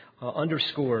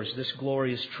underscores this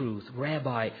glorious truth.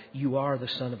 "Rabbi, you are the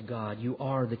Son of God. You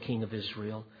are the King of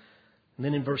Israel." And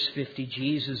then in verse 50,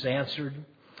 Jesus answered,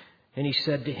 and he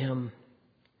said to him,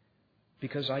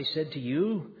 "Because I said to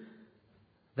you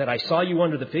that I saw you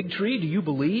under the fig tree, do you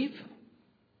believe?"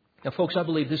 Now, folks, I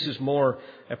believe this is more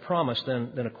a promise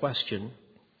than a question.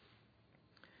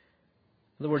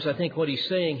 In other words, I think what he's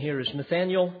saying here is,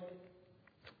 Nathanael,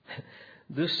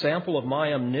 this sample of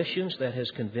my omniscience that has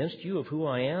convinced you of who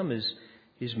I am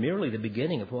is merely the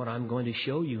beginning of what I'm going to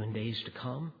show you in days to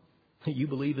come. You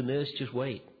believe in this? Just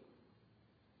wait.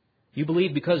 You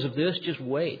believe because of this? Just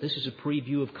wait. This is a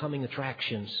preview of coming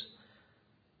attractions.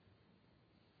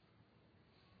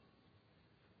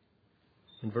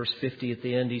 In verse 50 at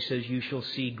the end, he says, you shall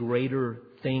see greater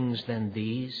things than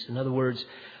these. In other words,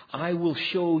 I will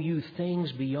show you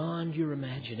things beyond your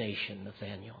imagination,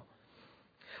 Nathanael.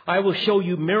 I will show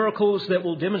you miracles that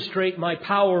will demonstrate my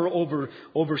power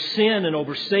over sin and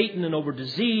over Satan and over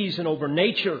disease and over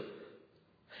nature.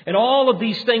 And all of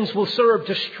these things will serve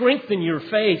to strengthen your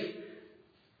faith,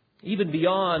 even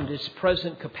beyond its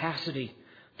present capacity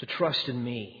to trust in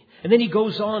me. And then he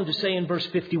goes on to say in verse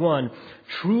 51,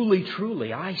 truly,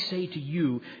 truly, I say to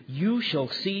you, you shall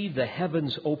see the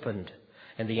heavens opened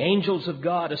and the angels of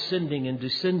God ascending and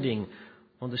descending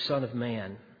on the Son of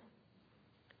Man.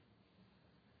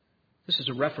 This is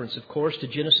a reference, of course, to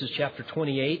Genesis chapter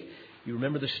 28. You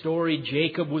remember the story.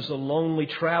 Jacob was a lonely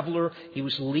traveler. He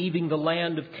was leaving the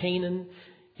land of Canaan.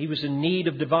 He was in need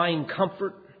of divine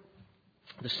comfort.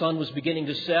 The sun was beginning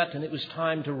to set and it was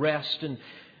time to rest. And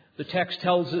the text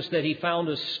tells us that he found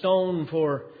a stone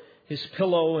for his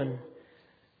pillow and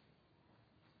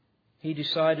he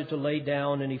decided to lay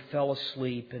down and he fell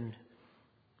asleep. And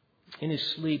in his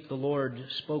sleep, the Lord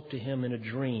spoke to him in a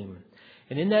dream.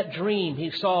 And in that dream, he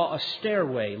saw a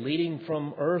stairway leading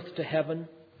from earth to heaven.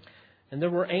 And there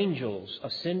were angels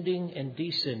ascending and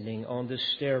descending on this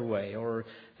stairway, or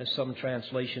as some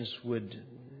translations would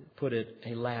put it,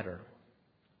 a ladder.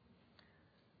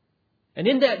 And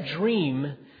in that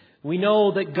dream, we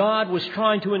know that God was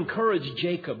trying to encourage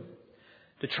Jacob,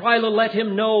 to try to let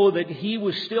him know that he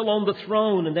was still on the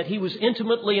throne and that he was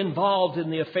intimately involved in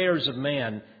the affairs of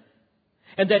man.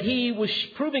 And that he was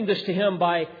proving this to him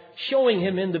by showing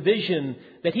him in the vision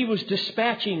that he was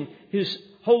dispatching his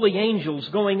holy angels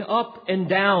going up and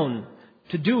down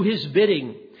to do his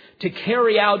bidding, to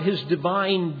carry out his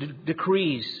divine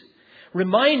decrees,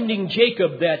 reminding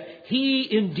Jacob that he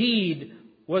indeed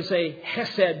was a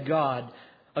Hesed God,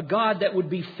 a God that would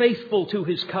be faithful to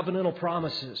his covenantal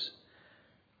promises.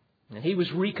 And he was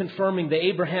reconfirming the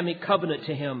Abrahamic covenant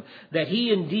to him, that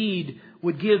he indeed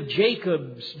would give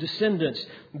Jacob's descendants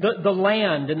the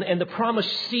land and the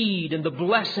promised seed and the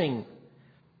blessing.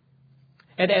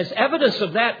 And as evidence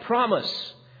of that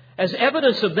promise, as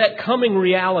evidence of that coming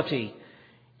reality,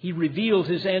 he revealed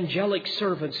his angelic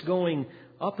servants going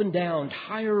up and down,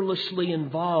 tirelessly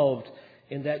involved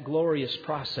in that glorious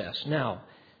process. Now,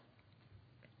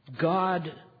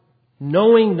 God,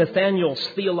 knowing Nathanael's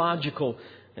theological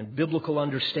and biblical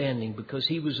understanding, because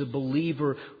he was a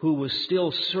believer who was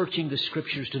still searching the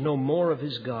Scriptures to know more of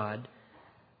his God,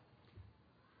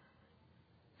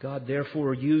 God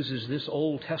therefore uses this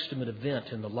Old Testament event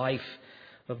in the life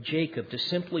of Jacob to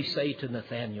simply say to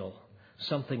Nathanael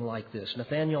something like this: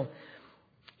 Nathanael,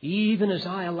 even as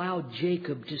I allowed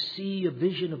Jacob to see a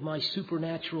vision of my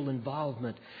supernatural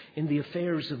involvement in the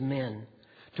affairs of men,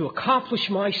 to accomplish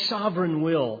my sovereign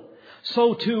will,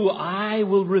 so too I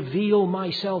will reveal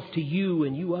myself to you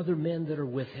and you other men that are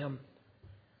with him.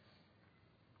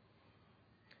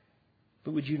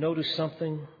 But would you notice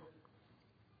something?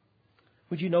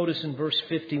 Would you notice in verse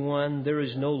 51, there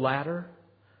is no ladder?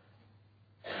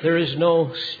 There is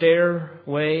no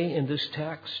stairway in this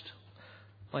text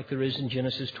like there is in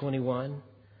Genesis 21.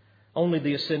 Only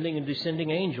the ascending and descending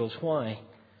angels. Why?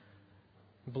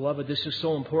 Beloved, this is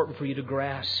so important for you to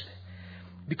grasp.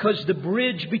 Because the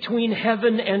bridge between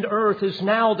heaven and earth is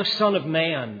now the Son of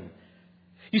Man.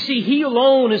 You see, He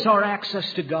alone is our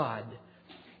access to God.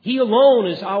 He alone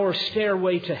is our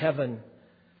stairway to heaven.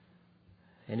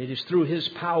 And it is through His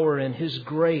power and His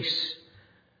grace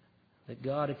that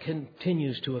God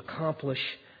continues to accomplish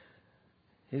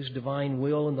His divine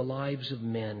will in the lives of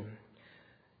men,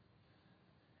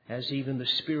 as even the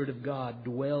Spirit of God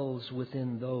dwells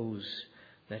within those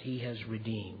that He has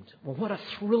redeemed. Well, what a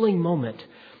thrilling moment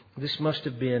this must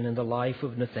have been in the life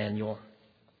of Nathanael,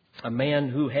 a man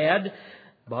who had,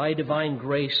 by divine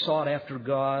grace, sought after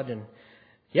God, and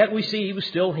yet we see he was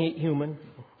still human,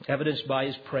 evidenced by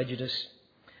his prejudice,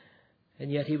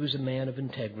 and yet he was a man of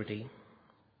integrity.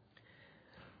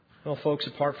 Well, folks,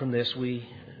 apart from this, we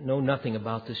know nothing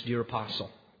about this dear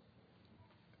apostle.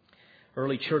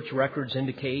 Early church records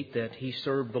indicate that he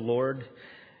served the Lord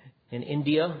in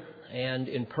India and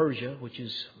in Persia, which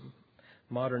is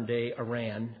modern-day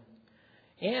Iran.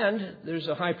 And there's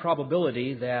a high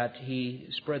probability that he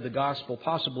spread the gospel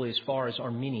possibly as far as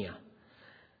Armenia.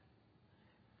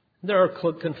 There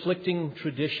are conflicting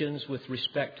traditions with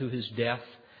respect to his death.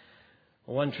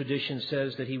 One tradition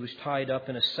says that he was tied up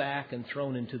in a sack and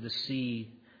thrown into the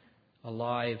sea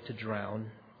alive to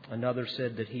drown. Another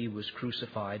said that he was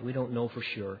crucified. We don't know for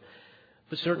sure.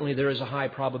 But certainly there is a high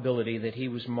probability that he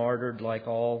was martyred like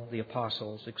all the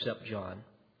apostles except John.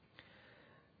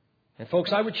 And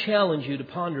folks, I would challenge you to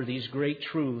ponder these great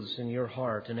truths in your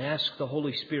heart and ask the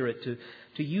Holy Spirit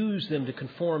to use them to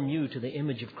conform you to the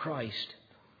image of Christ.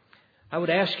 I would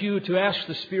ask you to ask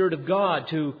the Spirit of God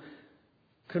to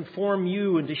conform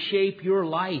you and to shape your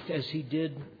life as He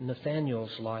did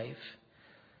Nathanael's life.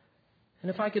 And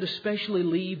if I could especially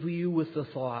leave you with the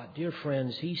thought, dear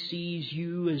friends, He sees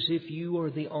you as if you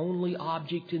are the only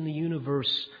object in the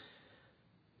universe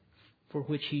for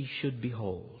which He should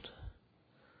behold.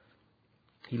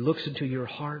 He looks into your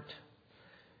heart.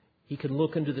 He can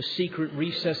look into the secret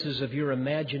recesses of your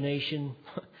imagination.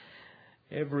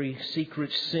 Every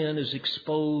secret sin is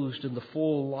exposed in the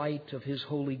full light of His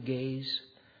holy gaze.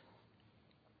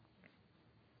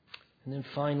 And then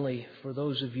finally, for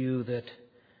those of you that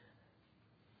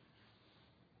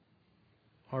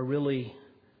are really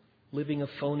living a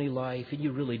phony life and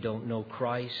you really don't know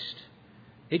Christ,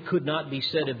 it could not be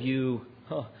said of you,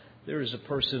 there is a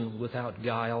person without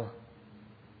guile.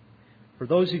 For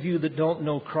those of you that don't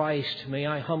know Christ, may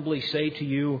I humbly say to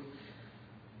you,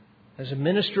 as a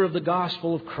minister of the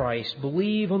gospel of Christ,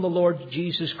 believe on the Lord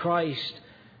Jesus Christ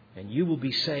and you will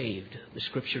be saved, the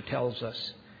Scripture tells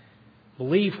us.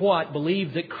 Believe what?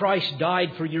 Believe that Christ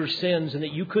died for your sins and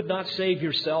that you could not save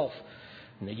yourself,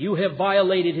 and that you have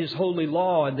violated His holy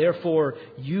law and therefore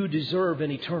you deserve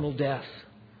an eternal death.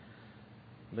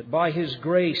 But by His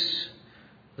grace,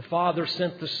 the Father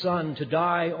sent the Son to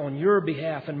die on your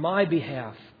behalf and my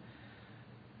behalf.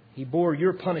 He bore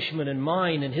your punishment and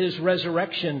mine, and His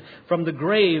resurrection from the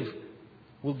grave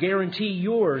will guarantee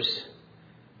yours.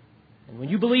 And when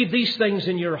you believe these things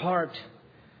in your heart,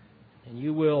 and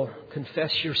you will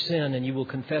confess your sin and you will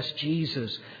confess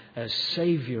Jesus as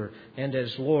Savior and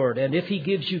as Lord, and if He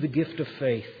gives you the gift of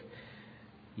faith,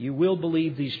 you will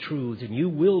believe these truths and you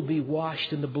will be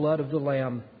washed in the blood of the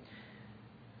Lamb.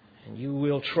 And you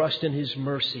will trust in His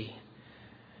mercy.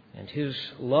 And His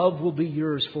love will be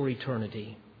yours for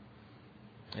eternity.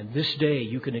 And this day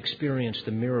you can experience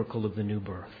the miracle of the new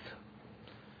birth.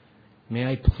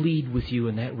 May I plead with you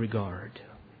in that regard.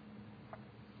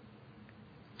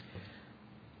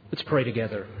 Let's pray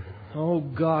together. Oh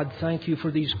God, thank You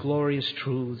for these glorious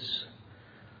truths.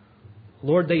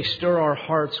 Lord, they stir our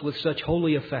hearts with such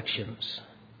holy affections.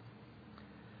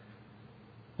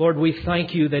 Lord, we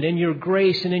thank You that in Your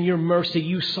grace and in Your mercy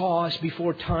You saw us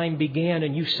before time began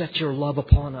and You set Your love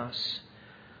upon us.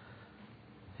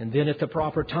 And then at the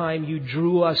proper time You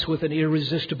drew us with an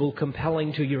irresistible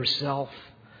compelling to Yourself.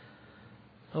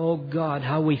 Oh God,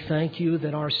 how we thank You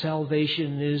that our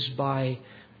salvation is by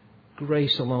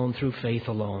grace alone, through faith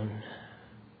alone.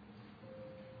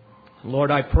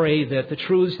 Lord, I pray that the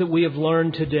truths that we have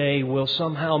learned today will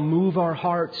somehow move our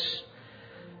hearts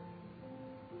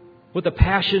with a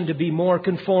passion to be more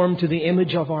conformed to the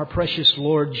image of our precious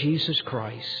Lord Jesus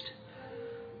Christ.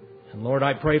 And Lord,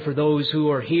 I pray for those who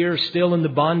are here still in the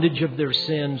bondage of their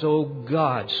sins. Oh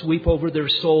God, sweep over their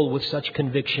soul with such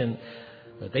conviction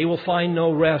that they will find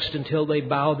no rest until they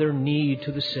bow their knee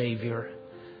to the Savior,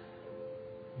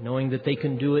 knowing that they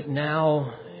can do it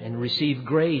now and receive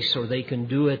grace, or they can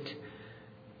do it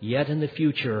yet in the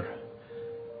future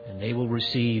and they will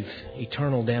receive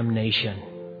eternal damnation.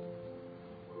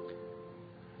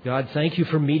 God, thank You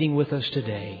for meeting with us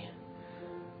today.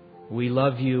 We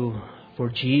love You for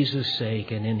Jesus' sake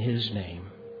and in His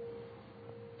name.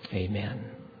 Amen.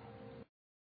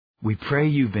 We pray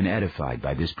you've been edified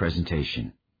by this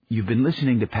presentation. You've been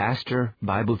listening to Pastor,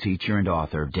 Bible teacher, and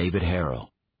author David Harrell.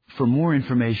 For more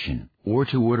information or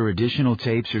to order additional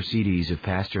tapes or CDs of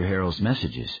Pastor Harrell's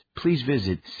messages, please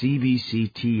visit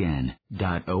cbctn.org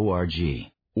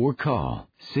or call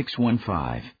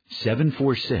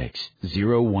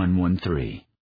 615-746-0113.